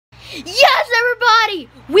Yes, everybody!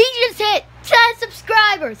 We just hit 10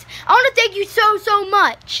 subscribers. I want to thank you so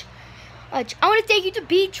much. I want to thank you to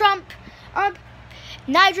B Trump,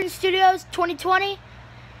 Nigerian Studios 2020,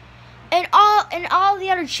 and all the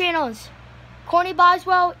other channels. Corny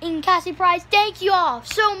Boswell and Cassie Price. Thank you all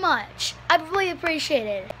so much. I really appreciate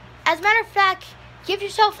it. As a matter of fact, give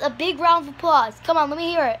yourself a big round of applause. Come on, let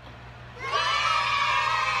me hear it.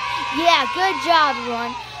 Yeah, good job,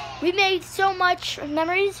 everyone. We made so much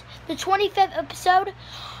memories. The 25th episode.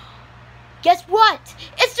 Guess what?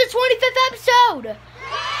 It's the 25th episode.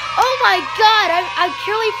 Oh my God! I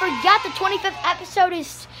purely forgot the 25th episode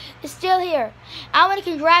is still here. I want to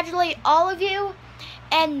congratulate all of you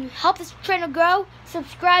and help this channel grow.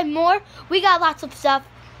 Subscribe more. We got lots of stuff,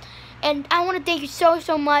 and I want to thank you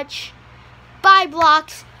so much. Bye,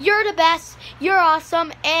 Blocks. You're the best. You're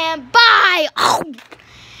awesome. And bye. Oh,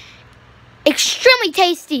 extremely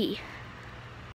tasty.